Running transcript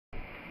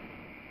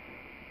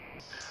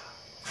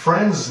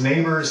Friends,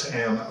 neighbors,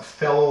 and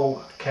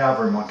fellow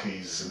cavern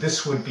monkeys,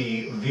 this would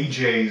be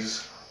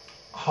Vjay'S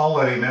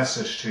holiday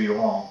message to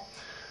you all.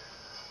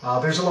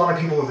 There's a lot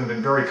of people who have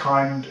been very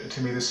kind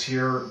to me this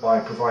year by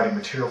providing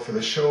material for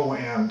the show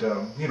and,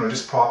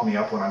 just propped me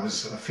up when I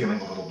was feeling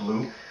a little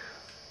blue.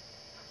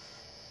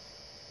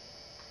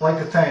 I'd like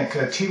to thank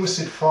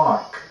Tiwasid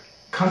Falk,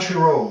 Country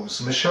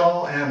Rose,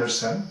 Michelle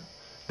Anderson,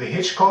 the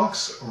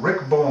Hitchcocks,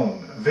 Rick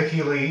Bone,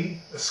 Vicky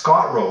Lee,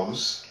 Scott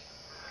Rose,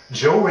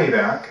 Joe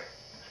Rayback,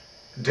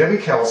 Debbie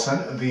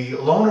Kelson, the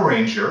Lone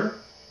Ranger,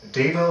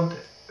 David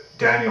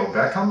Daniel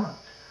Beckham,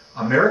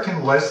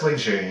 American Leslie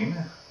Jane,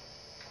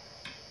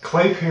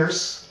 Clay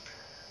Pierce,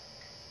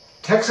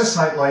 Texas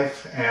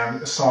Nightlife,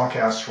 and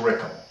Songcast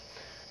Rickle.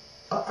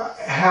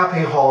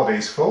 Happy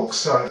holidays,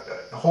 folks.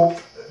 Hope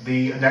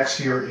the next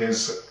year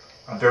is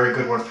a very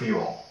good one for you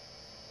all.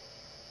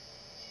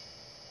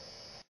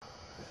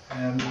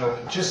 And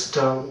just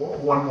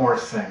one more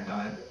thing.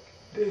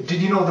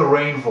 Did you know the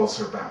Rainbows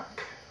are back?